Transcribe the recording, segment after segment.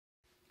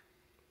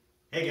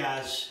Hey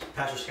guys,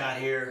 Pastor Scott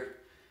here.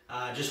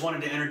 Just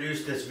wanted to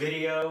introduce this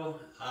video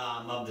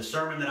of the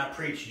sermon that I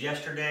preached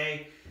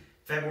yesterday,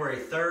 February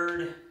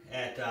 3rd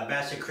at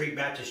Bassett Creek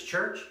Baptist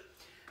Church.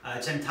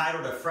 It's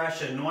entitled A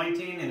Fresh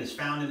Anointing and is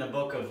found in the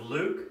book of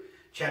Luke,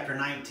 chapter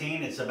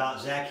 19. It's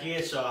about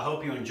Zacchaeus, so I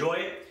hope you enjoy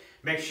it.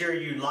 Make sure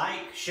you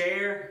like,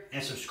 share,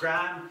 and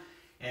subscribe,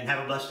 and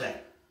have a blessed day.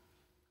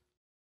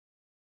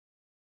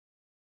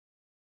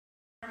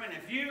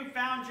 If you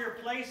found your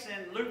place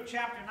in Luke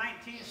chapter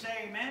 19,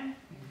 say amen.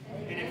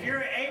 And if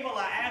you're able,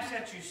 I ask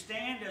that you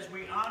stand as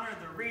we honor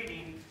the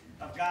reading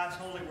of God's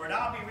holy word.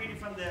 I'll be reading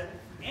from the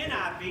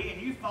NIV,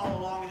 and you follow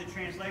along in the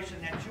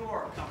translation that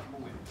you're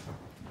comfortable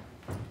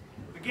with.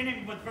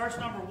 Beginning with verse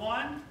number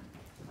 1,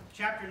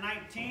 chapter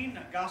 19,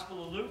 the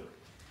Gospel of Luke.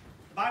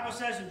 The Bible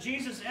says, "And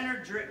Jesus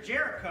entered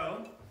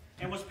Jericho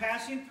and was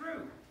passing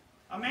through.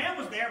 A man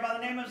was there by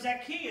the name of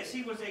Zacchaeus.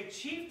 He was a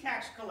chief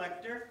tax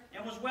collector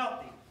and was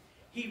wealthy.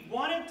 He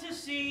wanted to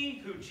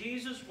see who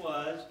Jesus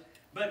was,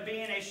 but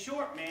being a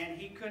short man,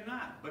 he could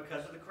not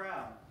because of the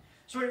crowd.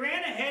 So he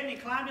ran ahead and he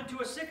climbed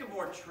into a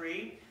sycamore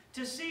tree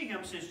to see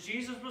him, since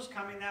Jesus was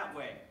coming that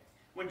way.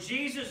 When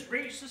Jesus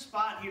reached the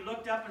spot, he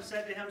looked up and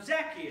said to him,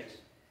 'Zacchaeus,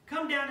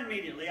 come down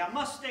immediately. I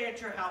must stay at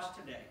your house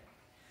today.'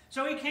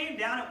 So he came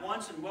down at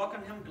once and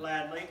welcomed him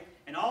gladly.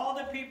 And all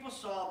the people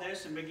saw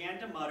this and began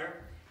to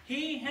mutter,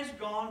 'He has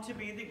gone to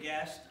be the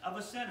guest of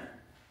a sinner.'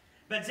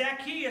 But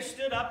Zacchaeus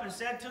stood up and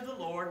said to the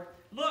Lord,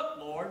 'Look,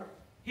 Lord,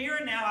 here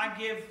and now I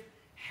give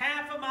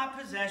half of my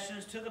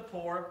possessions to the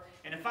poor,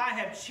 and if I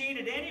have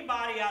cheated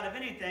anybody out of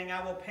anything,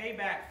 I will pay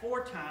back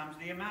 4 times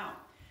the amount.'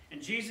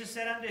 And Jesus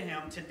said unto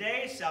him,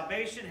 'Today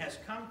salvation has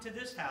come to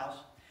this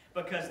house,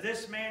 because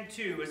this man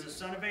too is a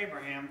son of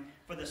Abraham.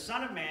 For the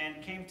Son of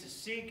Man came to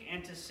seek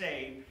and to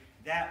save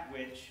that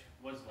which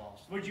was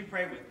lost.'" Would you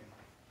pray with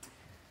me?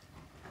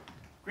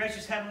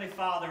 Gracious Heavenly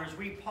Father, as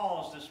we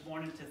pause this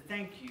morning to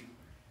thank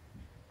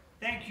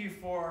you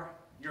for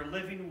your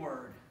living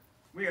word.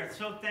 We are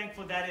so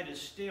thankful that it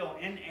is still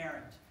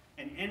inerrant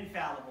and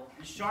infallible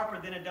and sharper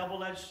than a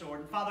double-edged sword.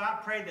 And Father, I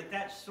pray that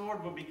that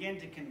sword will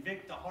begin to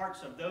convict the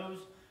hearts of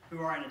those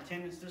who are in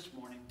attendance this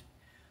morning.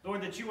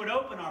 Lord, that you would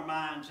open our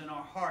minds and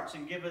our hearts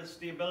and give us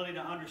the ability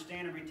to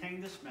understand and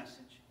retain this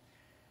message.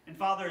 And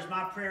Father, as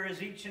my prayer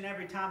is each and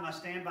every time I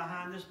stand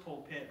behind this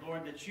pulpit,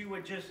 Lord, that you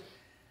would just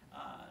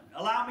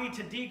allow me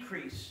to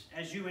decrease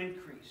as you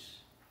increase.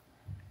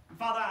 And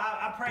Father,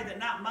 I pray that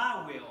not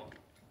my will,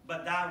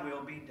 but thy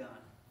will be done.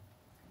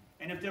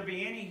 And if there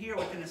be any here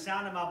within the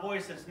sound of my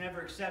voice that's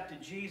never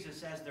accepted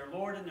Jesus as their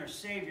Lord and their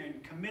Savior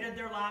and committed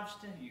their lives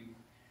to you,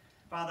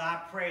 Father,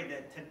 I pray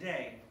that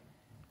today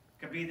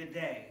could be the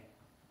day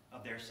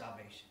of their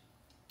salvation.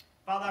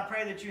 Father, I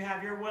pray that you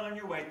have your will and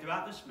your way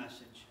throughout this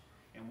message,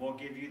 and we'll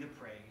give you the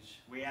praise.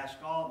 We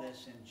ask all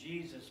this in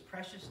Jesus'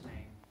 precious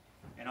name.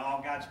 And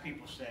all God's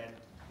people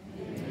said,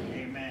 amen.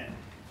 Amen.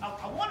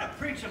 I want to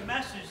preach a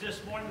message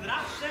this morning that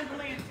I've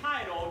simply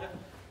entitled,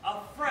 A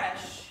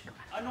Fresh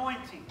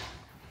Anointing.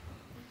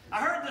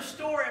 I heard the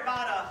story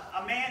about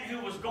a man who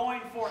was going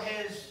for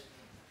his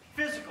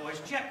physical, his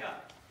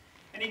checkup.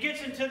 And he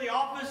gets into the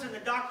office and the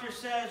doctor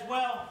says,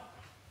 "Well,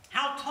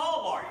 how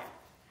tall are you?"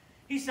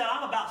 He said,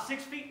 "I'm about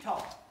 6 feet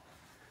tall."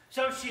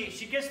 So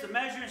she gets the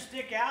measuring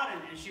stick out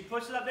and she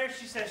puts it up there.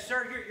 She says,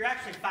 "Sir, you're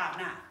actually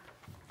 5'9".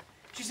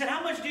 She said,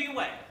 "How much do you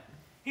weigh?"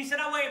 He said,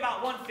 "I weigh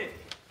about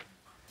 150.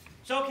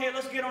 So, okay,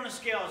 let's get on the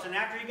scales. And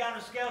after he got on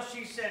the scales,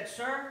 she said,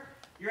 "Sir,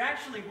 you're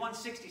actually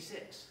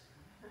 166.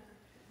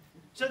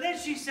 So then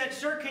she said,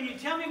 "Sir, can you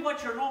tell me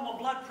what your normal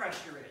blood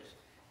pressure is?"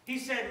 He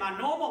said, "My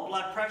normal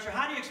blood pressure?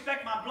 How do you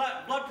expect my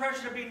blood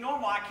pressure to be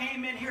normal? I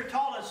came in here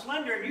tall and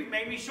slender, and you've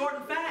made me short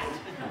and fat."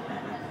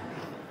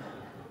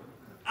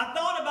 I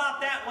thought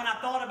about that when I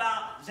thought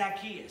about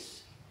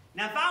Zacchaeus.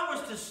 Now, if I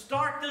was to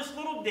start this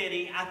little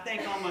ditty, I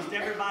think almost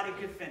everybody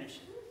could finish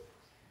it.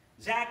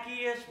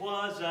 Zacchaeus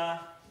was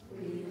a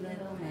wee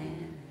little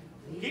man.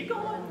 Keep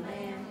going.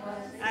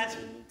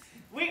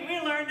 We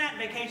learned that in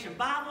Vacation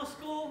Bible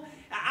School.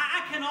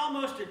 I can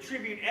almost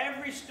attribute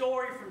every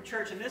story from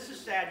church, and this is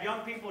sad.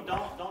 Young people,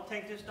 don't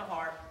take this to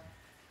heart,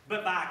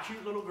 but by a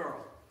cute little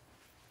girl.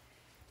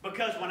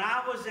 Because when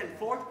I was in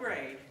 4th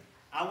grade,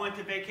 I went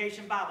to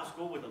Vacation Bible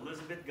School with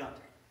Elizabeth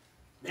Gunter.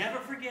 Never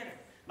forget her.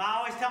 I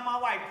always tell my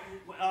wife,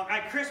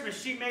 at Christmas,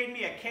 she made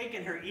me a cake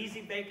in her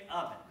Easy Bake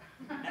Oven.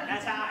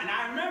 That's how, and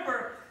I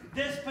remember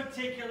this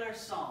particular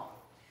song.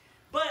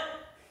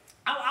 But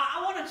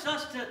I want us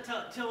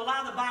to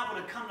allow the Bible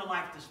to come to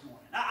life this morning.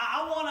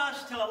 I want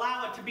us to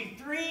allow it to be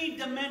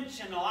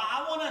 3-dimensional.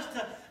 I want us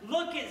to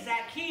look at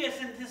Zacchaeus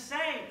and to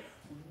say,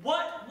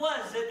 what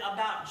was it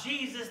about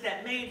Jesus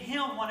that made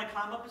him want to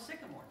climb up a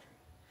sycamore tree?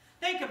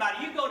 Think about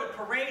it. You go to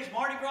parades,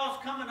 Mardi Gras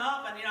is coming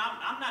up, and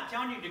I'm not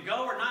telling you to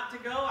go or not to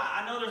go.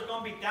 I know there's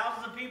going to be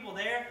thousands of people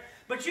there.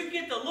 But you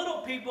get the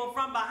little people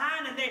from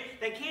behind, and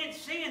they can't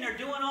see, and they're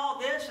doing all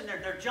this, and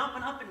they're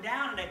jumping up and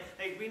down, and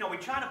we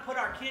try to put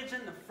our kids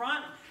in the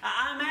front.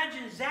 I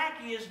imagine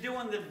Zacchaeus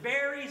doing the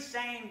very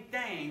same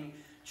thing,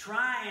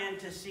 trying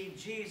to see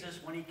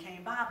Jesus when he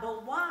came by.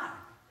 But why?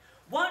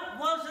 What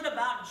was it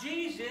about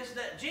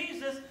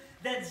Jesus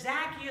that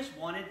Zacchaeus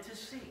wanted to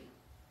see.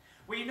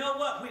 Well, you know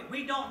what?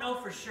 We don't know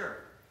for sure.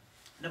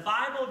 The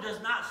Bible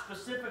does not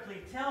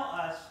specifically tell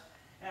us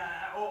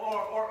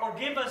or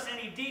give us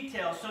any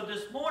details. So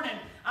this morning,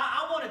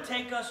 I want to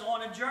take us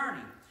on a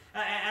journey.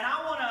 And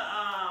I want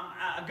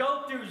to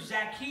go through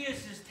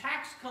Zacchaeus'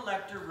 tax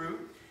collector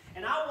route.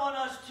 And I want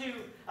us to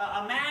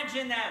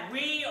imagine that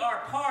we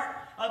are part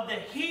of the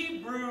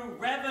Hebrew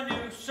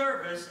revenue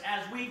service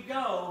as we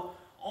go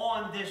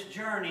on this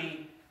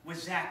journey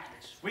with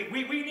Zacchaeus.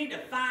 We need to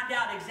find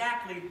out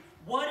exactly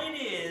what it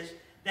is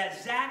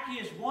that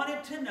Zacchaeus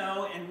wanted to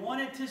know and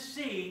wanted to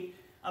see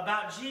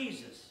about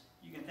Jesus.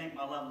 You can thank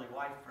my lovely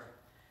wife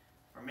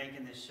for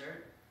making this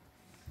shirt.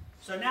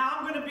 So now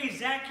I'm going to be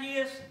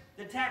Zacchaeus,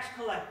 the tax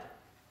collector.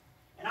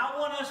 And I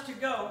want us to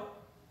go.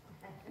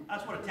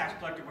 That's what a tax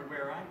collector would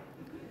wear, right?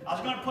 I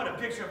was going to put a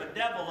picture of a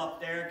devil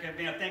up there,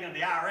 thinking of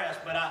the IRS,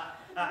 but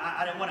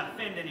I didn't want to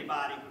offend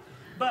anybody.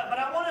 But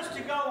I want us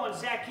to go on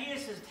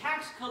Zacchaeus'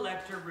 tax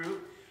collector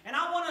route, and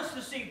I want us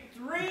to see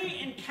 3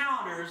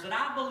 encounters that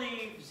I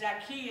believe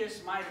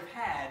Zacchaeus might have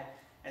had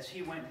as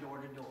he went door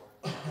to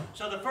door.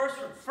 So the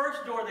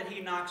first door that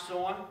he knocks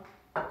on,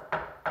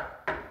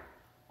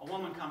 a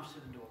woman comes to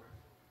the door.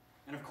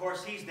 And of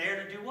course, he's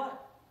there to do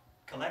what?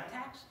 Collect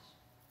taxes.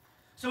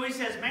 So he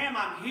says, ma'am,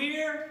 I'm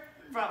here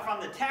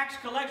from the tax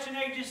collection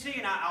agency,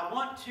 and I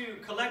want to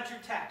collect your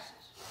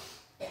taxes.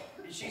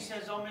 And she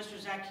says, oh, Mr.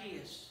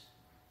 Zacchaeus,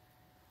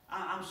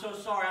 I'm so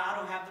sorry, I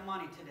don't have the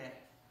money today.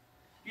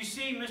 You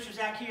see, Mr.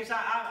 Zacchaeus,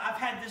 I've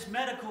had this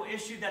medical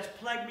issue that's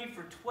plagued me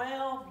for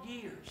 12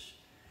 years.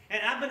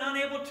 And I've been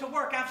unable to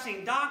work. I've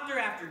seen doctor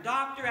after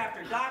doctor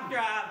after doctor.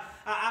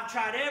 I've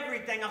tried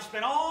everything. I've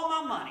spent all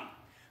my money.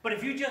 But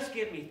if you just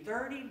give me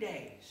 30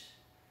 days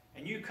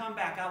and you come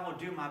back, I will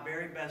do my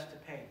very best to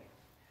pay you.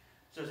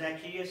 So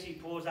Zacchaeus, he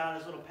pulls out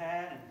his little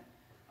pad, and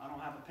I don't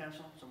have a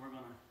pencil, so we're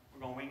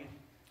gonna wing it.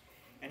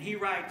 And he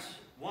writes,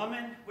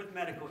 woman with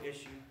medical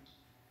issue,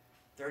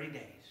 30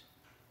 days.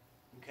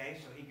 Okay,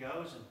 so he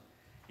goes and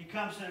he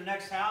comes to the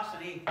next house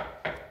and he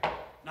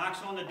knocks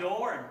on the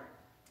door, and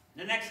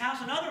the next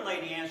house another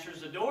lady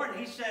answers the door, and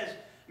he says,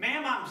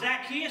 ma'am, I'm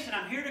Zacchaeus and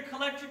I'm here to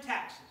collect your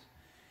taxes.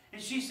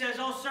 And she says,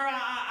 oh sir,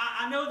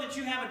 I know that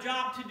you have a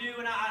job to do,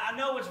 and I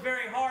know it's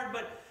very hard,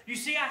 but you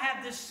see, I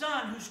have this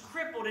son who's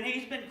crippled, and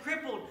he's been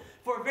crippled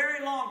for a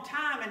very long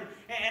time,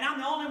 and I'm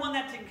the only one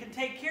that can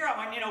take care of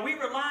him. And, we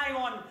rely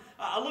on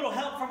a little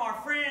help from our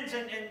friends,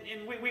 and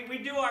we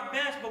do our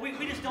best, but we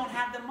just don't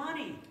have the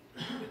money.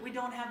 We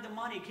don't have the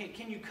money.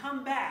 Can you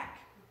come back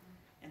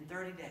in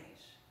 30 days?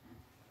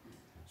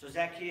 So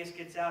Zacchaeus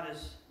gets out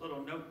his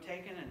little note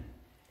taken, and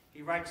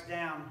he writes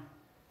down,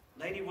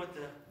 lady with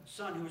the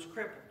son who is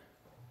crippled,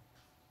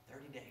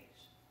 30 days.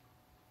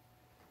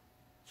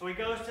 So he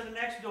goes to the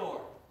next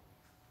door.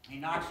 He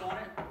knocks on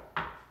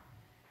it.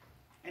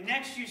 And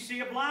next you see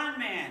a blind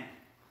man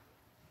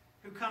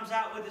who comes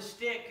out with a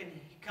stick, and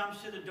he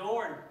comes to the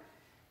door, and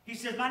he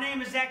says, my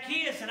name is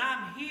Zacchaeus, and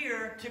I'm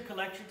here to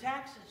collect your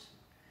taxes.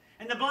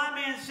 And the blind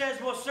man says,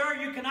 well, sir,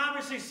 you can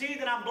obviously see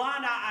that I'm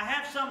blind. I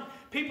have some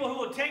people who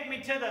will take me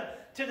to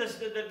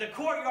the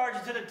courtyards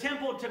and to the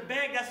temple to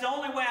beg. That's the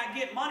only way I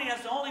get money.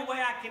 That's the only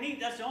way I can eat.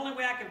 That's the only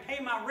way I can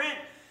pay my rent.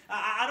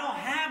 I don't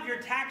have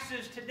your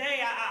taxes today.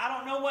 I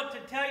don't know what to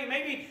tell you.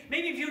 Maybe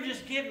if you'll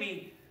just give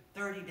me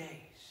 30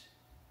 days.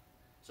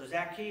 So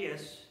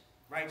Zacchaeus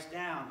writes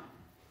down,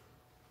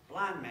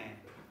 blind man,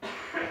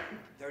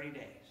 30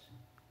 days.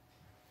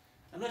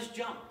 And let's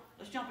jump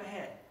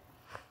ahead.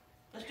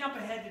 Let's jump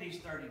ahead to these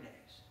 30 days.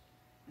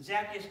 And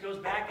Zacchaeus goes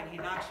back and he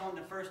knocks on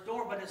the first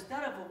door, but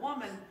instead of a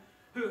woman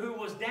who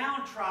was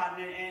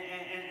downtrodden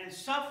and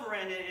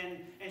suffering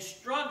and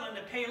struggling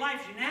to pay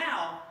life,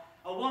 now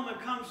a woman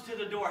comes to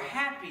the door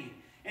happy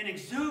and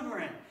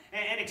exuberant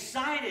and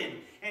excited.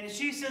 And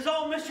she says,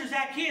 oh, Mr.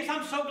 Zacchaeus,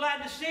 I'm so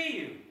glad to see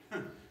you.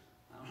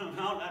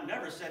 I've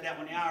never said that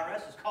when the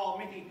IRS has called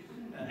me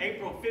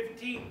April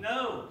 15th.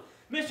 No.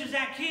 Mr.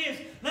 Zacchaeus,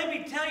 let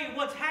me tell you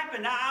what's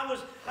happened. I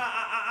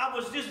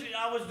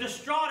was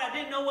distraught. I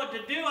didn't know what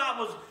to do. I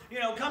was,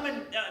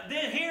 coming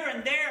here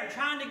and there and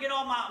trying to get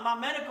all my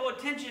medical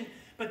attention.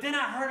 But then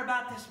I heard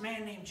about this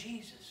man named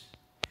Jesus.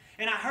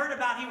 And I heard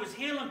about he was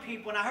healing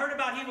people. And I heard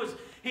about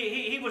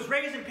he was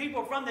raising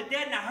people from the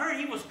dead. And I heard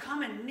he was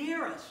coming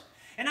near us.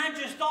 And I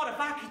just thought if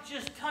I could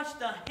just touch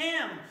the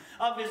hem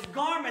of his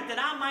garment that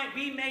I might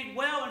be made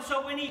well. And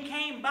so when he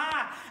came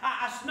by,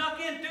 I snuck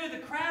in through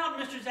the crowd,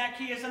 Mr.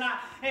 Zacchaeus, and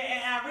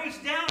I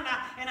reached down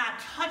and I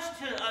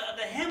touched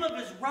the hem of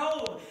his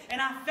robe. And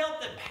I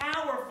felt the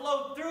power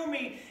flow through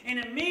me. And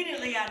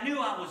immediately I knew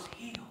I was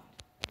healed.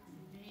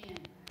 Amen.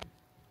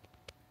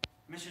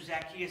 Mr.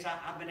 Zacchaeus,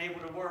 I've been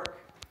able to work.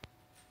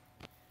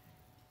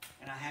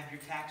 And I have your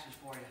taxes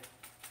for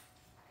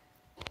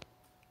you.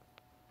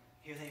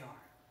 Here they are.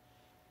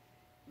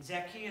 And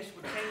Zacchaeus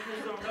would take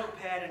his little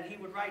notepad and he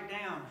would write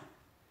down,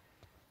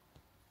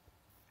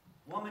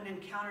 woman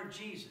encountered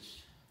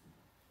Jesus,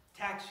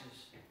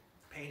 taxes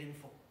paid in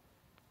full.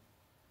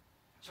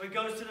 So he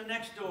goes to the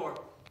next door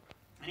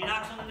and he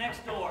knocks on the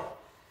next door.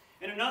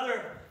 In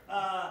another,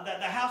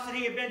 the house that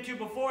he had been to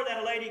before that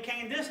a lady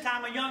came, this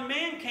time a young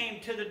man came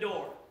to the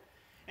door.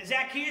 And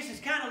Zacchaeus is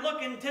kind of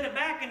looking to the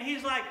back, and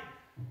he's like,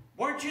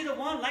 weren't you the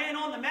one laying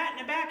on the mat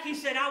in the back? He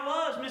said, I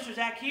was, Mr.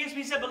 Zacchaeus.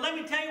 He said, but let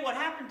me tell you what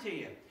happened to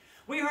you.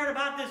 We heard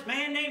about this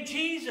man named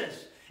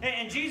Jesus.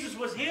 And Jesus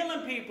was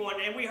healing people.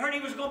 And we heard he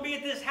was going to be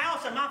at this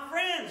house. And my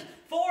friends,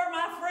 4 of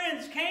my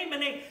friends came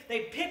and they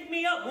picked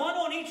me up, one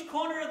on each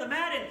corner of the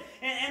mat.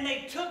 And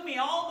they took me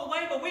all the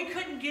way. But we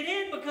couldn't get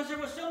in because there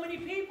were so many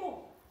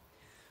people.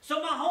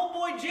 So my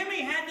homeboy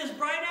Jimmy had this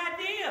bright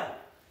idea.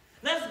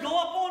 Let's go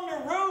up on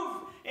the roof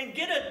and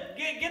get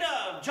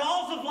a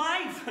jaws of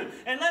life,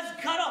 and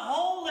let's cut a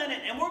hole in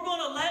it, and we're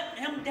going to let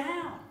him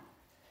down.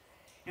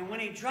 And when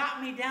he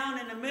dropped me down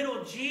in the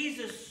middle,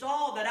 Jesus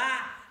saw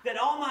that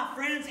all my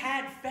friends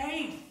had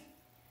faith.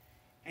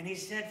 And he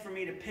said for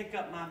me to pick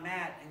up my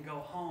mat and go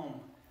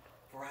home,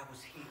 for I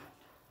was healed.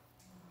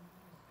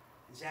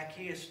 And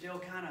Zacchaeus still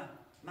kind of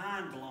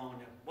mind blown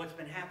at what's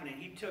been happening.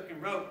 He took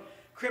and wrote,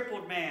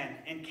 crippled man,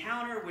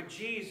 encounter with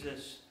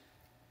Jesus,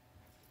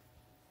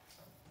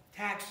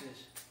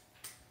 taxes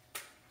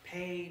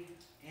paid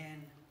in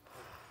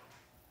full.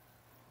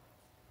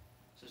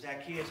 So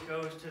Zacchaeus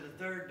goes to the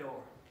third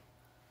door.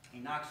 He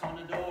knocks on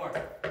the door.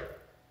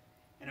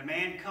 And a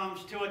man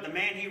comes to it, the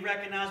man he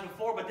recognized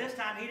before, but this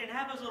time he didn't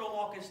have his little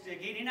walking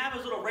stick. He didn't have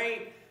his little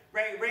Ray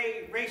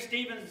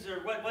Stevens, or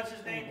what's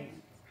his name?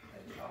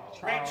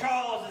 Ray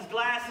Charles, his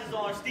glasses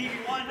on, Stevie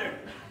Wonder.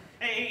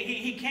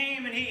 He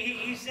came and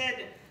he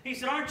said,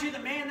 aren't you the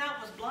man that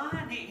was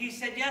blind? He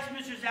said, yes,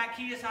 Mr.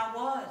 Zacchaeus, I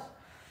was.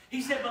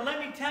 He said, but let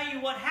me tell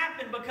you what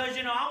happened, because,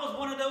 I was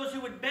one of those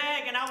who would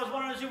beg, and I was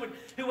one of those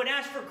who would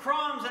ask for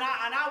crumbs, and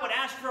I would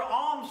ask for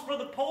alms for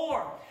the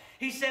poor.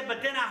 He said,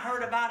 but then I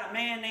heard about a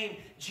man named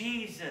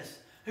Jesus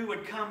who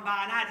would come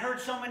by, and I'd heard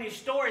so many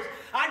stories.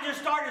 I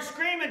just started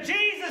screaming,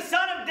 Jesus,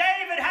 Son of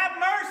David, have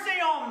mercy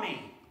on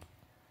me.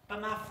 But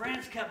my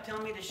friends kept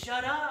telling me to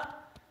shut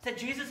up. Said,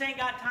 Jesus ain't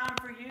got time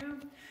for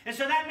you. And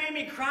so that made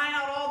me cry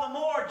out all the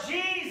more,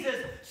 Jesus,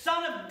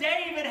 Son of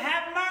David,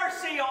 have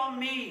mercy on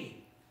me.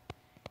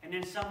 And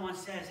then someone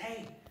says,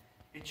 hey,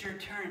 it's your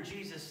turn.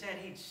 Jesus said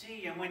he'd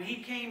see you. And when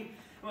he came,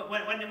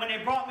 when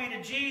they brought me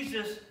to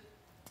Jesus,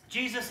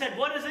 Jesus said,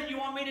 what is it you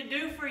want me to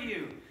do for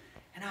you?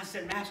 And I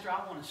said, Master,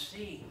 I want to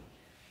see.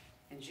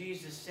 And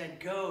Jesus said,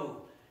 go,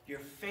 your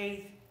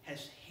faith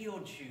has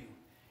healed you.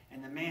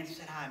 And the man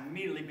said, I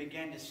immediately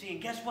began to see.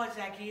 And guess what,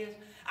 Zacchaeus?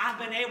 I've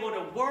been able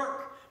to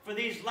work for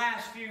these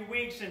last few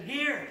weeks. And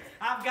here,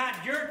 I've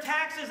got your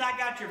taxes, I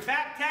got your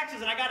back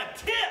taxes, and I got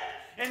a tip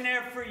in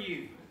there for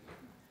you.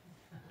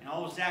 And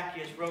old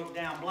Zacchaeus wrote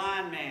down,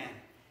 blind man,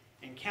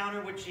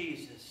 encounter with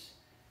Jesus,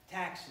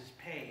 taxes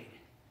paid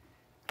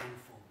in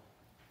full.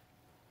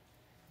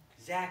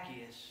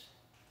 Zacchaeus,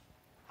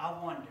 I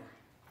wonder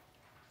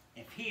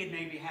if he had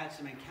maybe had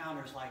some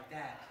encounters like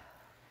that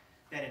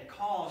had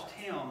caused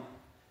him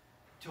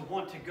to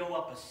want to go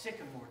up a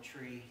sycamore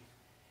tree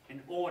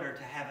in order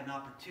to have an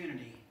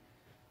opportunity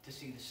to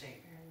see the Savior.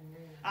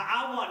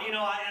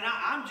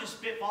 I'm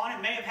just spitballing.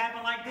 It may have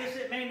happened like this.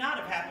 It may not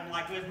have happened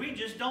like this. We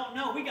just don't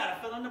know. We got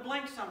to fill in the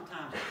blanks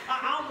sometimes.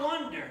 I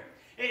wonder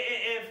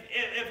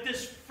if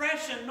this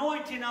fresh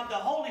anointing of the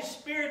Holy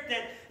Spirit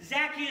that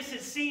Zacchaeus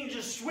had seen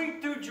just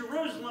sweep through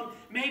Jerusalem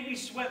maybe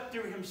swept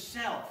through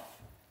himself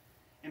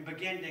and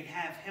began to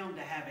have him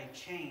to have a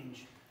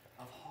change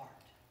of heart.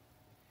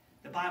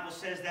 The Bible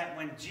says that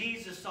when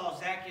Jesus saw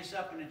Zacchaeus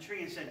up in the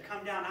tree and said,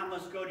 come down, I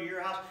must go to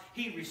your house,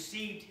 he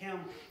received him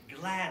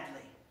gladly.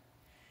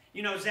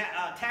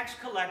 Tax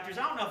collectors,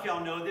 I don't know if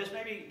y'all know this,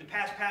 maybe the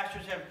past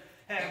pastors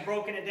have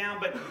broken it down,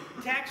 but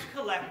tax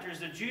collectors,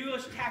 the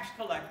Jewish tax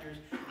collectors,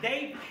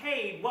 they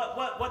paid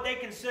what they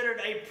considered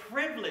a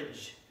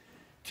privilege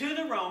to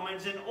the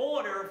Romans in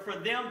order for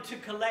them to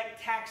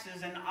collect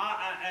taxes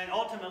and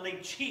ultimately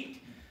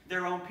cheat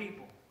their own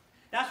people.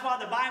 That's why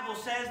the Bible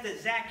says that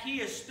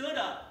Zacchaeus stood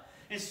up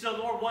and said,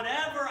 Lord,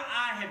 whatever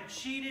I have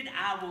cheated,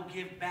 I will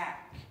give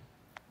back.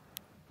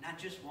 Not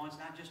just once,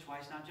 not just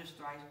twice, not just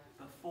thrice,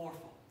 but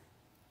fourfold.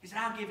 He said,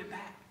 I'll give it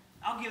back.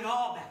 I'll give it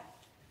all back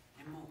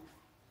and more.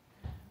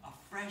 A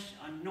fresh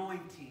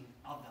anointing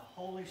of the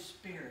Holy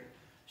Spirit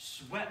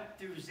swept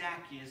through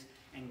Zacchaeus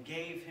and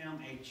gave him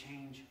a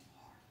changed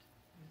heart.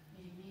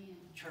 Amen.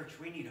 Church,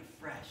 we need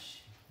a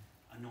fresh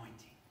anointing.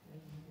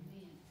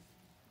 Amen.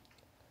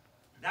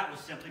 That was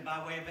simply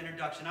by way of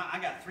introduction. I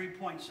got 3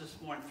 points this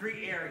morning,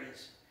 3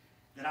 areas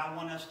that I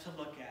want us to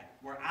look at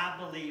where I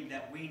believe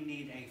that we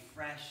need a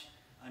fresh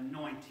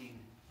anointing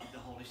of the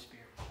Holy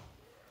Spirit.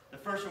 The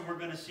first one we're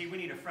going to see, we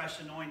need a fresh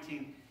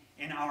anointing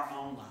in our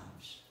own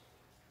lives.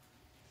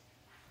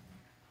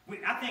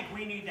 I think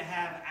we need to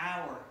have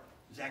our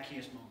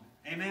Zacchaeus moment.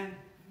 Amen?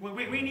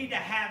 We need to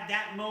have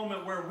that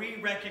moment where we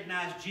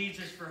recognize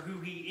Jesus for who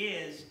he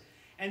is.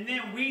 And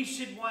then we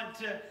should want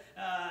to,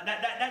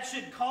 that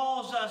should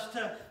cause us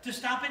to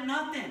stop at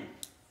nothing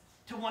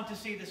to want to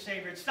see the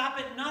Savior. Stop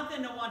at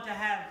nothing to want to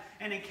have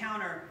an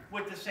encounter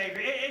with the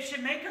Savior. It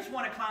should make us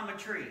want to climb a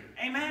tree.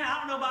 Amen? I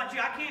don't know about you.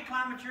 I can't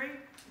climb a tree.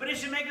 But it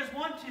should make us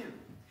want to.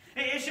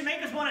 It should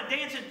make us want to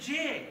dance a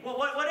jig,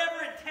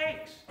 whatever it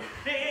takes.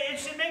 It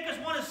should make us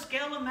want to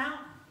scale a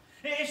mountain.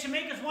 It should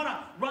make us want to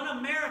run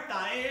a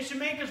marathon. It should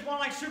make us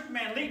want, like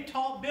Superman, leap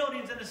tall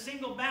buildings in a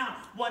single bound.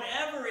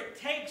 Whatever it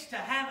takes to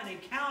have an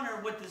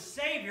encounter with the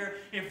Savior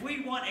if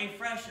we want a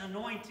fresh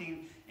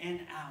anointing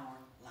in our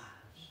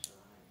lives.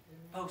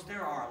 Folks,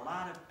 there are a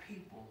lot of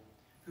people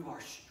who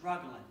are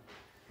struggling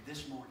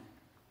this morning.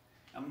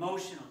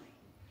 Emotionally,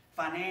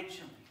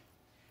 financially,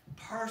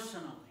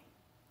 personally.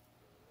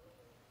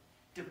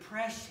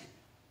 Depression,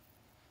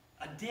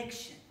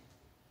 addiction.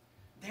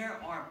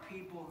 There are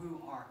people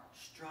who are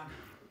struggling.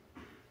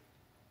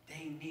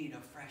 They need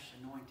a fresh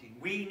anointing.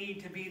 We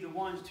need to be the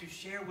ones to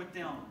share with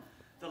them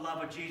the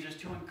love of Jesus,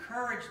 to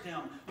encourage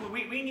them.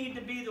 We need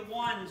to be the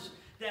ones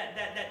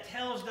that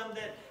tells them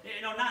that,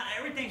 you know, not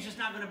everything's just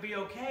not going to be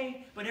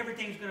okay, but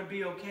everything's going to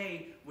be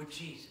okay with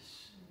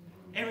Jesus.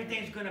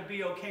 Everything's going to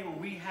be okay when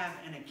we have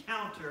an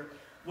encounter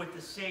with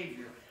the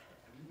Savior.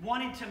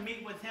 Wanting to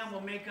meet with Him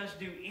will make us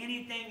do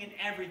anything and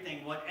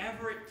everything,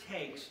 whatever it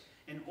takes,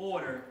 in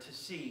order to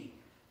see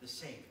the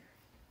Savior.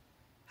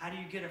 How do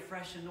you get a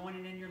fresh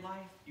anointing in your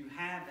life? You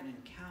have an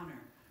encounter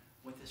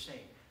with the Savior.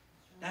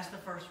 That's the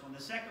first one.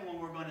 The second one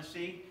we're going to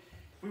see,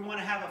 if we want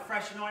to have a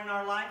fresh anointing in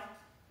our life,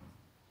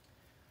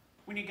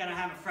 we need to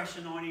have a fresh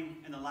anointing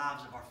in the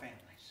lives of our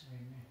families.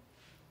 Amen.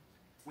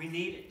 We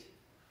need it.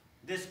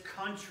 This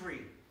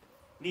country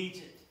needs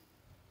it.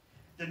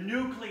 The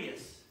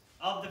nucleus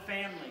of the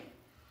family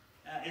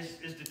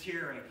is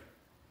deteriorating.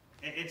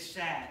 It's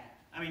sad.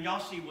 I mean, y'all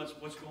see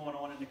what's going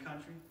on in the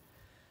country.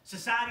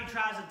 Society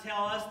tries to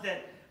tell us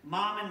that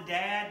mom and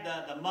dad,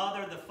 the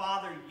mother, the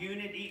father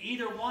unit,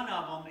 either one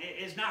of them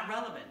is not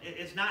relevant.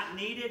 It's not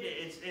needed.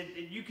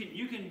 You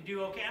can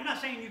do okay. I'm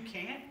not saying you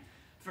can't.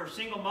 For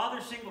single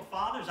mothers, single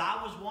fathers,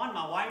 I was one.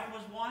 My wife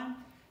was one.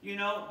 You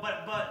know,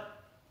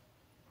 but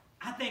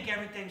I think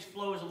everything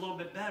flows a little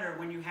bit better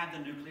when you have the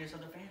nucleus of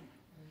the family.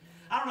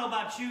 I don't know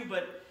about you,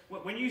 but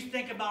when you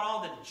think about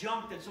all the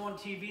junk that's on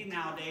TV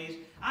nowadays,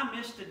 I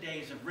miss the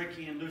days of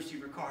Ricky and Lucy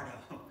Ricardo.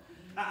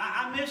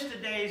 I miss the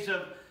days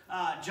of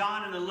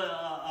John and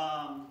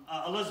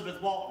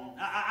Elizabeth Walton.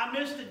 I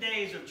miss the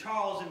days of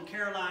Charles and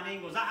Caroline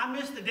Ingalls. I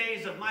miss the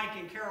days of Mike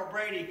and Carol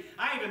Brady.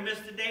 I even miss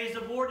the days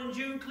of Ward and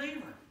June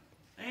Cleaver.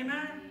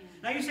 Amen?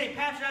 Now you say,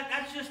 Pastor,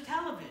 that's just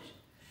television.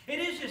 It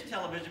is just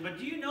television, but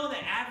do you know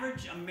the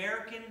average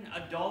American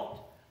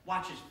adult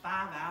watches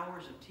 5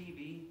 hours of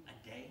TV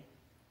a day?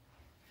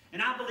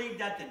 And I believe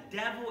that the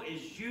devil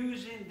is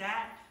using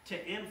that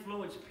to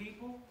influence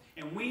people.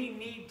 And we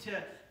need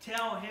to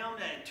tell him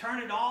that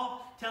turn it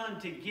off, tell him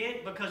to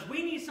get, because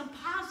we need some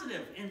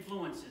positive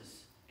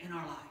influences in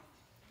our life.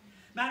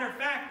 Matter of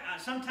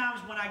fact, sometimes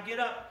when I get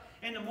up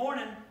in the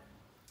morning,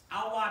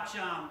 I'll watch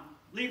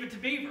Leave It to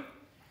Beaver.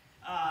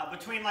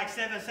 Between like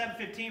 7 and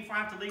 7:15 before I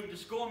have to leave to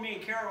school. Me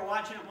and Carol were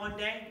watching it one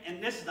day,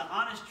 and this is the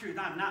honest truth.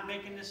 I'm not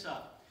making this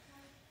up.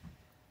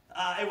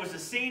 It was a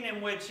scene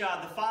in which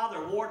the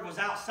father, Ward, was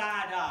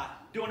outside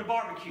doing a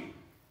barbecue.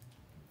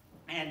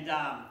 And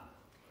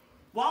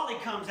Wally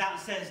comes out and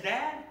says,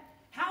 Dad,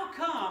 how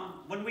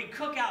come when we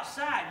cook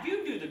outside,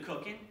 you do the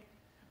cooking,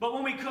 but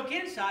when we cook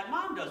inside,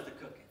 Mom does the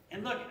cooking?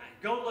 And look,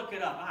 go look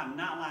it up. I'm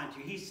not lying to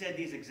you. He said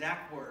these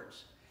exact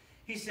words.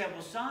 He said,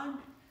 well, son,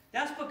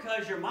 that's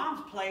because your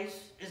mom's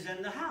place is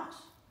in the house.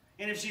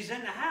 And if she's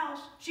in the house,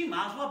 she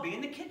might as well be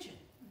in the kitchen.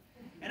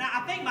 And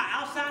I think my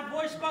outside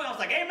voice spoke. I was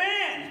like,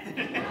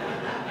 amen.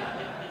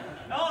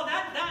 Oh,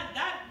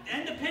 that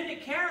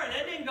independent care,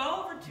 that didn't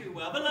go over too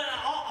well. But look,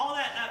 all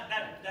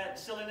that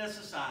silliness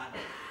aside,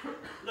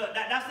 look,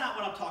 that's not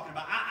what I'm talking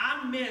about.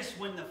 I miss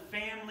when the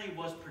family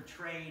was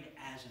portrayed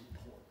as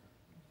important.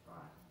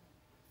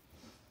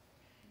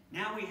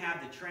 Now we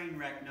have the train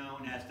wreck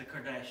known as the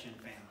Kardashian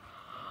family.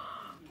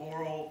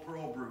 Poor old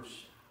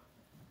Bruce.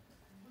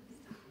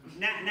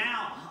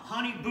 Now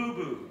Honey Boo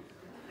Boo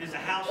is a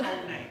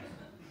household name.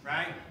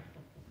 Right?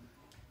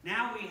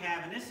 Now we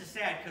have, and this is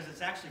sad because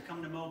it's actually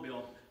come to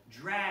Mobile,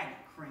 drag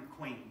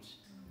queens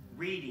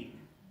reading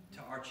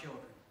to our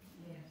children.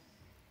 Yes.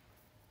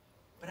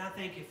 But I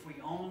think if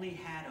we only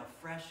had a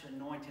fresh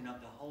anointing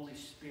of the Holy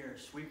Spirit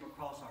sweep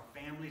across our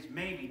families,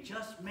 maybe,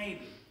 just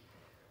maybe,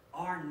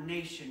 our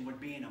nation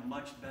would be in a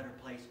much better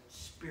place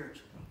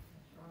spiritually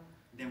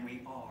than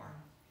we are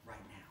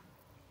right now.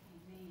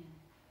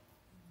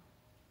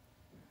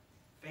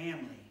 Amen.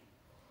 Family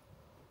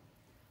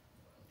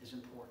is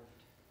important.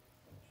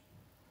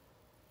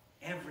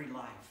 Every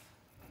life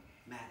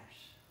matters.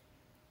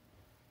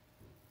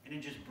 And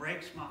it just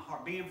breaks my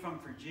heart. Being from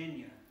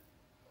Virginia,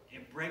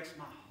 it breaks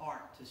my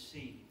heart to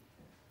see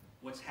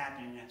what's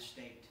happening in that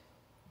state.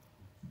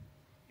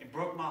 It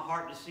broke my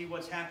heart to see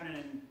what's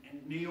happening in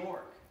New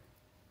York.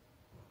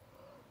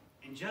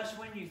 And just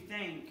when you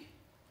think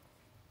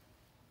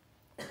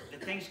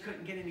that things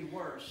couldn't get any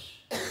worse,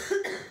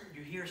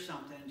 you hear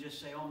something and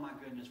just say, oh my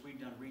goodness, we've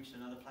done reached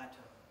another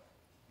plateau.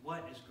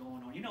 What is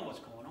going on? You know what's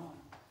going on.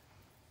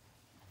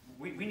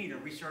 We need a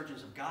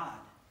resurgence of God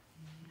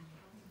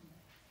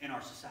in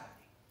our society.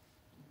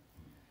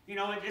 You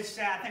know, it's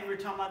sad. I think we were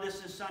talking about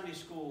this in Sunday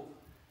school.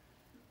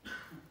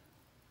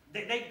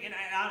 And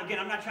again,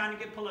 I'm not trying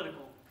to get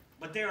political,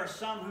 but there are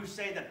some who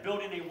say that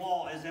building a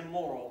wall is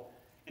immoral,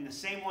 and the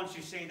same ones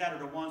who say that are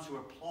the ones who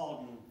are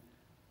applauding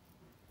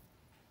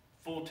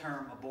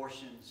full-term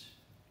abortions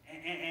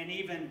and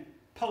even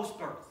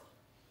post-birth.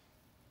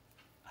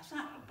 That's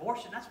not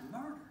abortion, that's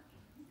murder.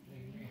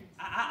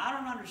 I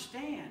don't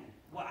understand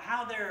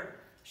how they're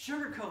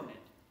sugarcoating it.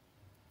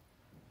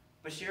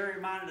 But Sherry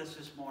reminded us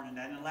this morning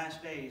that in the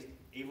last days,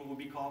 evil will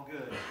be called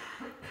good,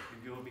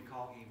 and good will be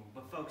called evil.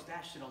 But folks,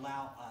 that should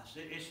allow us,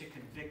 it should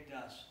convict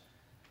us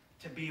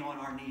to be on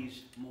our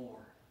knees more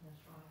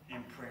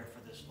in prayer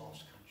for this lost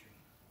country.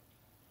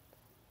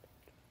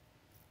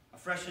 A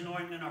fresh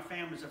anointing in our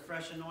families, a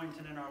fresh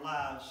anointing in our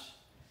lives.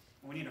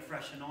 We need a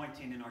fresh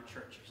anointing in our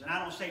churches. And I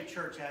don't say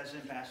church as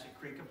in Bassett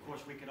Creek. Of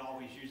course, we could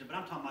always use it. But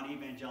I'm talking about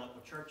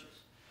evangelical churches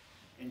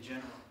in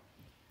general.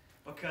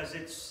 Because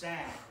it's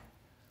sad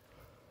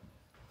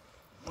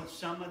what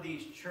some of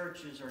these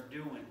churches are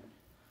doing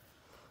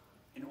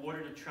in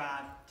order to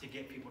try to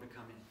get people to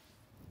come in.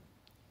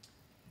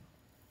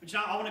 But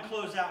I want to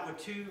close out with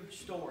two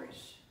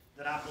stories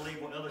that I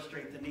believe will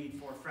illustrate the need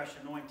for a fresh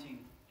anointing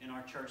in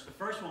our church. The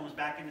first one was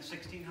back in the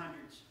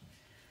 1600s.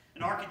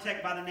 An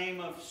architect by the name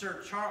of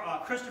Sir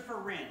Christopher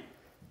Wren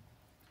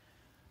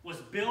was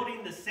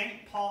building the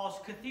St. Paul's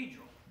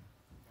Cathedral.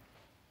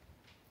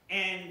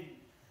 And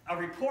a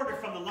reporter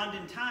from the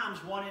London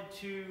Times wanted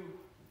to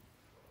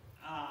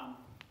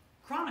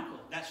chronicle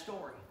that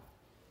story.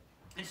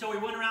 And so he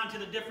went around to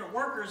the different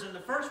workers, and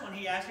the first one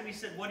he asked him, he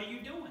said, "What are you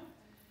doing?"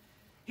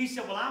 He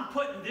said, "Well, I'm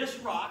putting this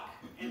rock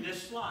in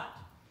this slot."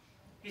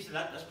 He said,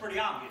 that's pretty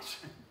obvious.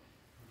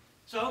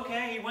 So,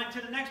 okay, he went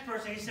to the next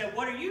person. He said,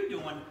 "What are you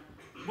doing?"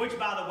 Which,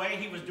 by the way,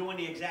 he was doing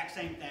the exact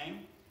same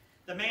thing.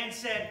 The man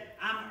said,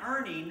 "I'm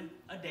earning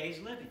a day's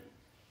living."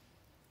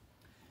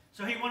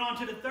 So he went on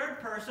to the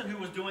third person who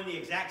was doing the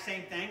exact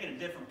same thing in a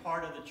different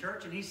part of the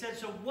church. And he said,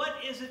 "So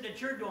what is it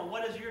that you're doing?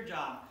 What is your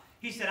job?"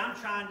 He said, "I'm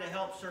trying to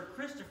help Sir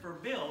Christopher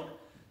build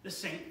the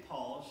St.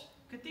 Paul's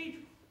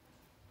Cathedral."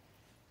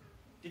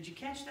 Did you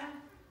catch that?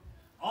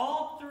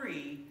 All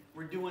three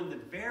were doing the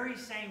very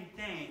same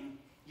thing,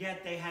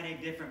 yet they had a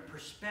different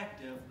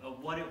perspective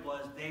of what it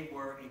was they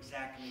were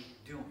exactly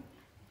doing.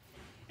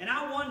 And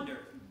I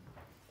wonder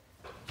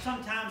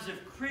sometimes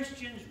if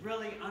Christians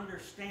really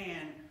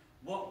understand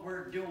what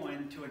we're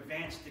doing to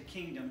advance the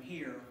kingdom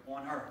here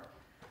on earth.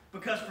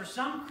 Because for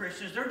some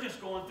Christians, they're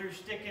just going through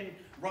sticking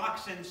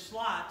rocks in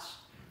slots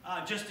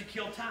just to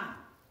kill time.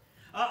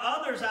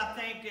 Others, I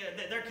think,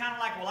 they're kind of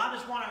like, well, I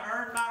just want to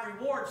earn my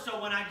reward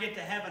so when I get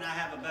to heaven, I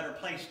have a better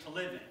place to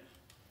live in.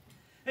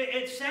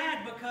 It's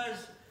sad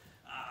because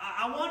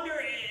I wonder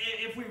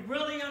if we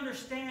really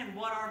understand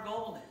what our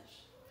goal is.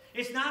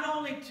 It's not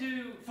only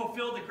to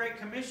fulfill the Great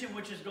Commission,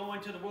 which is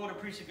going to the world and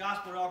preach the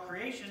gospel to all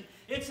creation.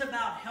 It's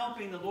about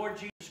helping the Lord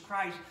Jesus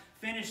Christ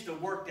finish the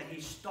work that He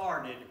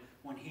started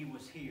when He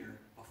was here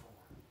before.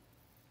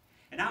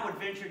 And I would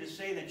venture to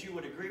say that you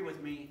would agree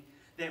with me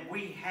that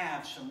we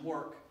have some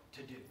work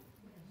to do.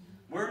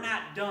 We're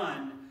not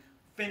done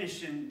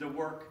finishing the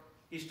work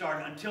He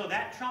started until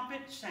that trumpet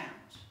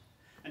sounds,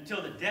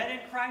 until the dead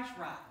in Christ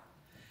rise.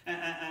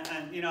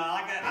 And you know,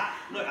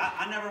 look,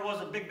 I never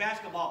was a big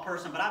basketball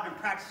person, but I've been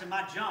practicing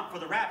my jump for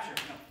the rapture.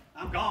 You know,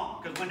 I'm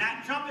gone. Because when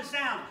that trumpet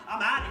sounds,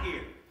 I'm out of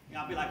here. You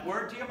know, I'll be like,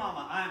 word to your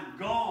mama, I'm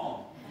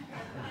gone.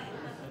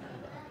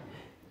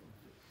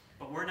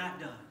 But we're not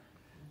done.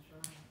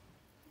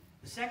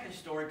 The second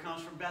story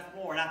comes from Beth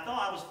Moore. And I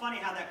thought it was funny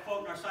how that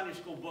quote in our Sunday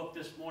school book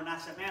this morning. I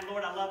said, man,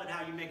 Lord, I love it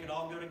how you make it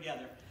all go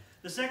together.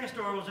 The second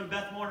story was when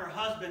Beth Moore and her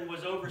husband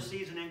was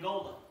overseas in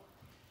Angola.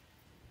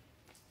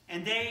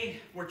 And they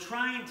were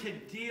trying to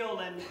deal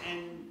and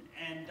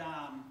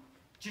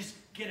just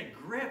get a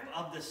grip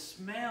of the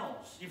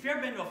smells. If you've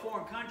ever been to a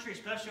foreign country,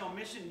 especially on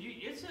mission,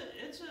 it's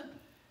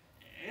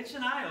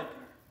an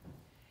eye-opener.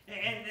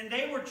 And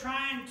they were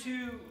trying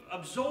to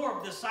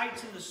absorb the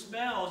sights and the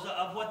smells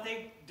of what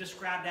they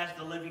described as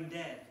the living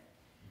dead.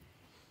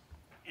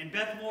 And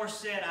Beth Moore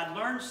said, I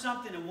learned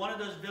something in one of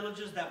those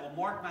villages that will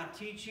mark my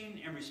teaching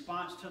in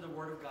response to the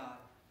Word of God.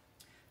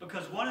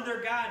 Because one of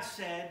their guides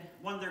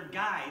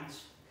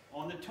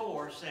on the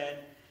tour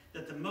said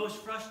that the most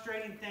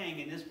frustrating thing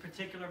in this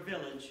particular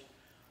village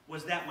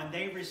was that when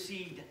they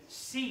received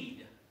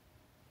seed,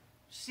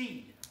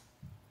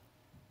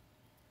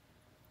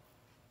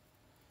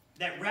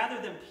 that rather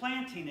than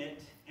planting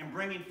it and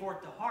bringing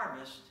forth the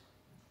harvest,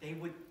 they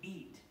would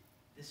eat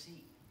the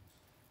seed.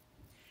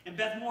 And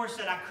Beth Moore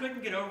said, I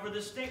couldn't get over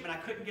this statement. I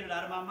couldn't get it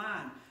out of my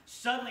mind.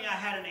 Suddenly I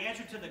had an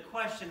answer to the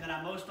question that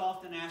I most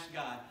often ask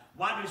God.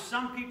 Why do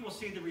some people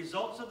see the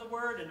results of the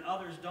Word and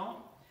others don't?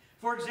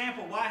 For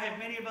example, why have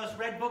many of us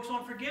read books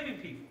on forgiving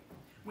people?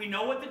 We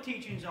know what the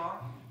teachings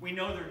are. We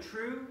know they're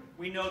true.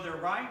 We know they're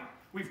right.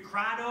 We've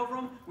cried over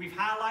them. We've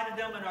highlighted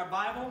them in our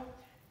Bible.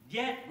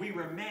 Yet we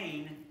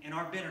remain in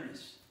our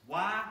bitterness.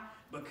 Why?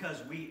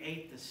 Because we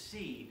ate the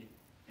seed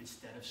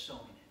instead of sowing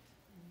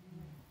it.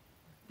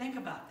 Think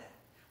about that.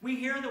 We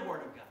hear the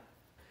Word of God.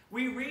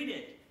 We read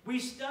it. We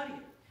study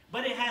it.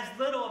 But it has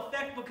little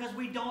effect because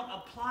we don't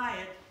apply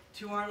it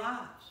to our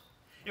lives.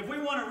 If we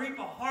want to reap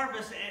a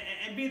harvest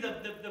and be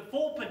the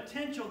full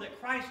potential that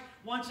Christ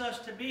wants us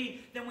to be,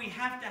 then we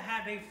have to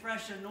have a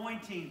fresh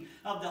anointing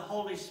of the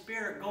Holy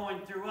Spirit going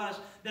through us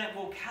that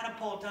will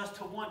catapult us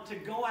to want to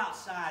go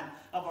outside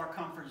of our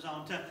comfort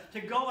zone,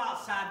 to go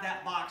outside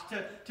that box,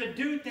 to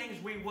do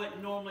things we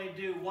wouldn't normally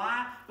do.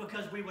 Why?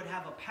 Because we would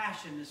have a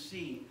passion to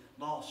see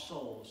lost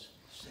souls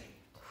saved.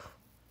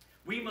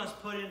 We must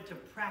put into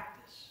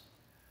practice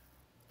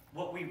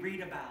what we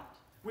read about.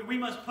 We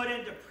must put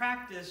into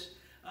practice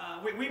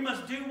we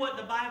must do what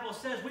the Bible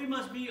says. We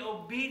must be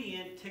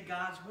obedient to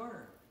God's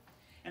word.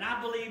 And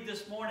I believe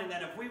this morning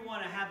that if we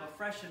want to have a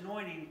fresh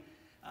anointing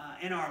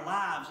in our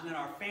lives and in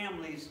our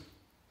families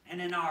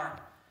and in our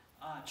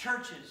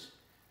churches,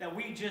 that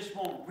we just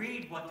won't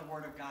read what the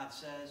word of God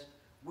says,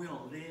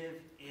 we'll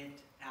live it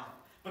out.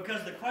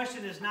 Because the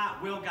question is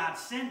not, will God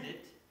send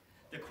it?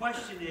 The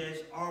question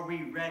is, are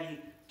we ready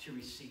to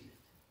receive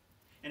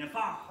it? And if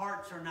our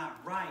hearts are not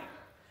right,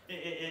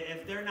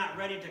 if they're not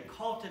ready to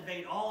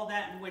cultivate all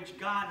that in which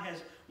God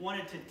has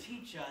wanted to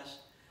teach us,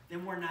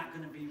 then we're not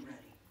going to be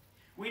ready.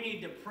 We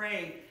need to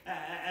pray,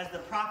 as the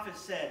prophet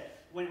said,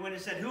 when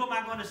it said, who am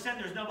I going to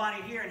send? There's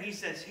nobody here. And he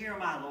says, here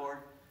am I, Lord.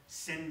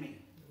 Send me.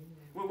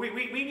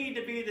 We need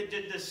to be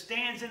the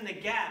stands in the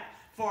gap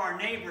for our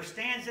neighbor,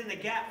 stands in the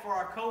gap for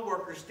our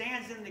co-worker,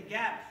 stands in the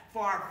gap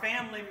for our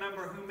family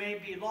member who may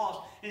be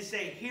lost, and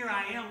say, here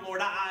I am,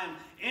 Lord. I am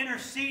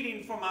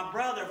interceding for my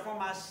brother, for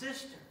my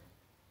sister.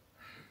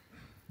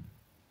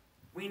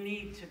 We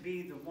need to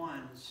be the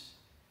ones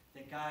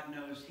that God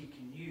knows He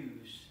can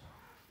use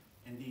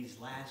in these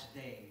last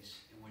days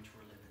in which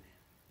we're living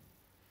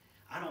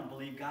in. I don't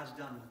believe God's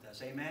done with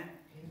us. Amen?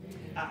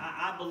 Amen.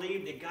 I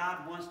believe that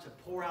God wants to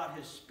pour out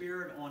His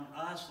Spirit on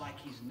us like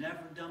He's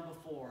never done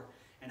before.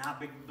 And I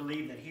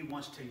believe that He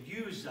wants to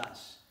use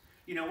us.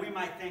 You know, we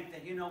might think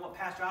that, you know what,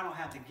 Pastor, I don't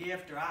have the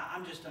gift, or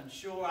I'm just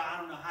unsure, I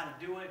don't know how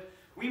to do it.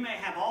 We may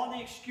have all the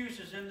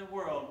excuses in the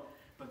world,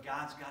 but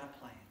God's got a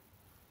plan.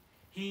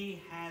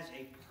 He has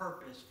a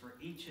purpose for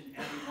each and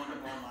every one of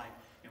our life.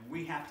 And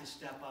we have to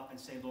step up and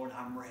say, Lord,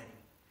 I'm ready.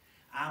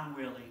 I'm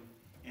willing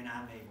and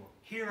I'm able.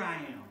 Here I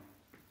am.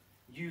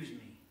 Use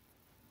me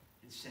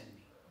and send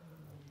me.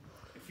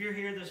 If you're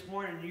here this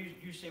morning and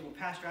you say, well,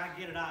 Pastor, I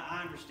get it.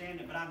 I understand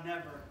it, but I've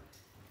never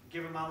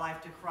given my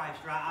life to Christ.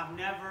 Or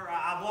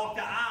I've walked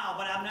the aisle,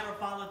 but I've never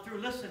followed through.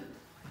 Listen,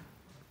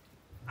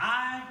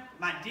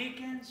 my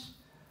deacons,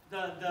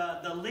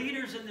 the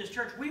leaders in this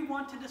church, we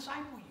want to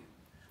disciple you.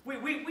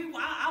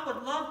 I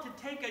would love to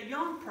take a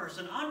young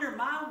person under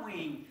my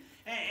wing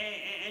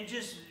and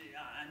just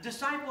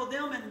disciple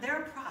them in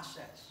their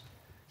process.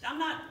 I'm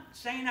not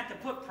saying that to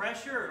put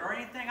pressure or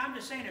anything. I'm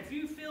just saying if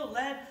you feel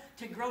led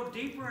to grow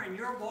deeper in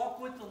your walk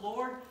with the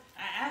Lord,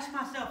 ask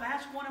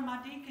one of my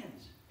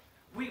deacons.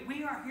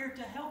 We are here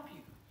to help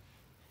you.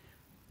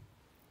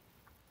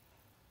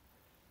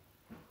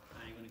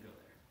 I ain't going to go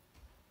there.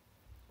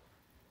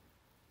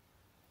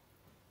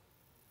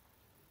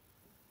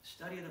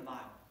 Study of the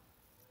Bible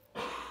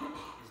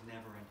is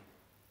never ending.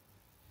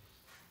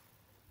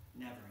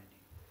 Never ending.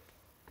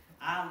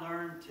 I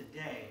learned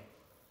today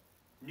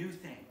new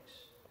things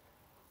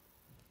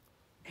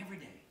every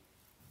day,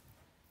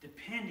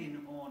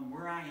 depending on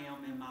where I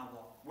am in my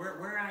walk,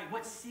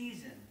 what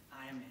season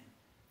I am in.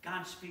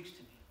 God speaks to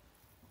me.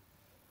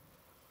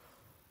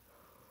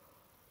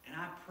 And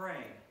I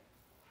pray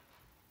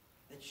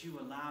that you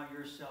allow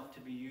yourself to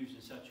be used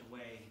in such a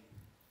way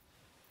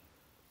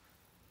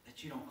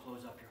that you don't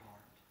close up your heart.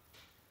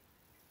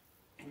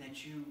 And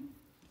that you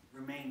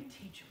remain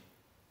teachable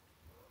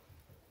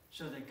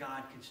so that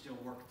God can still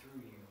work through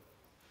you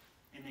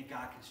and that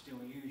God can still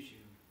use you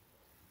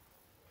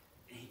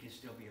and He can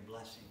still be a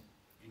blessing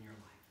in your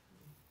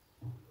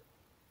life.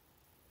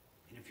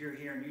 And if you're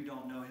here and you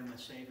don't know Him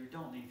as Savior,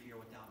 don't leave here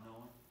without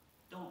knowing.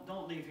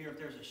 Don't leave here if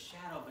there's a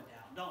shadow of a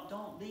doubt.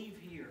 Don't leave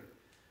here.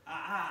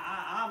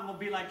 I'm going to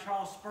be like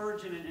Charles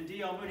Spurgeon and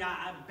D.L. Moody.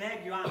 I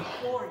beg you, I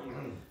implore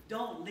you,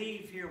 don't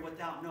leave here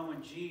without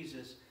knowing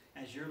Jesus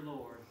as your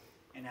Lord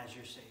and as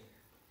your Savior.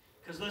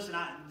 Because listen,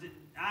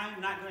 I'm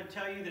not going to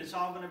tell you that it's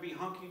all going to be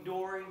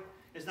hunky-dory.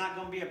 It's not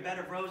going to be a bed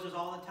of roses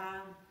all the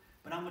time.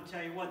 But I'm going to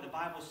tell you what, the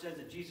Bible says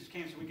that Jesus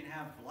came so we can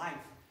have life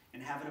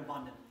and have it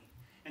abundantly.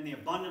 And the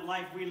abundant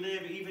life we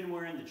live, even when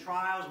we're in the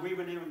trials,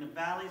 even in the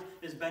valleys,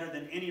 is better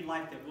than any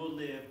life that we'll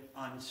live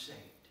unsaved.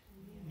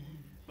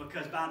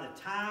 Because by the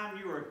time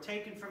you are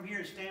taken from here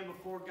and stand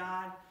before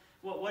God,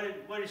 what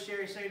did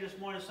Sherry say this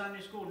morning in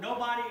Sunday school?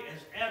 Nobody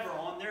has ever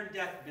on their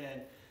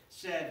deathbed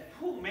said,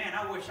 "Oh man,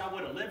 I wish I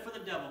would have lived for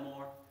the devil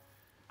more.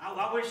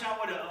 I wish I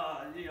would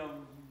have,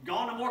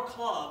 gone to more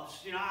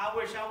clubs. I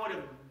wish I would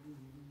have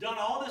done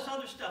all this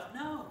other stuff."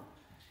 No,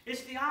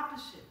 it's the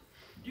opposite.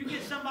 You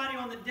get somebody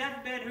on the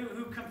deathbed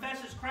who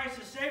confesses Christ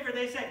as Savior,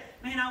 they say,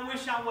 "Man, I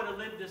wish I would have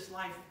lived this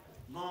life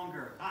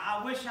longer.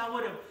 I wish I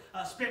would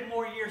have spent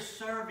more years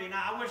serving.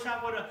 I wish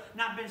I would have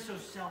not been so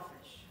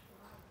selfish."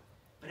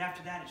 But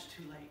after that, it's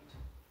too late.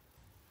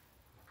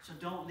 So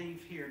don't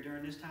leave here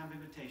during this time of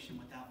invitation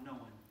without knowing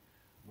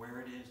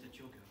where it is that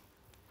you'll go.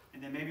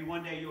 And then maybe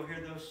one day you'll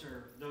hear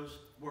those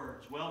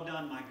words, "Well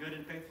done, my good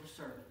and faithful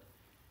servant,"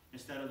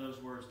 instead of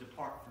those words,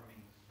 "Depart from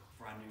me,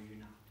 for I knew you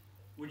not."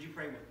 Would you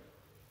pray with me?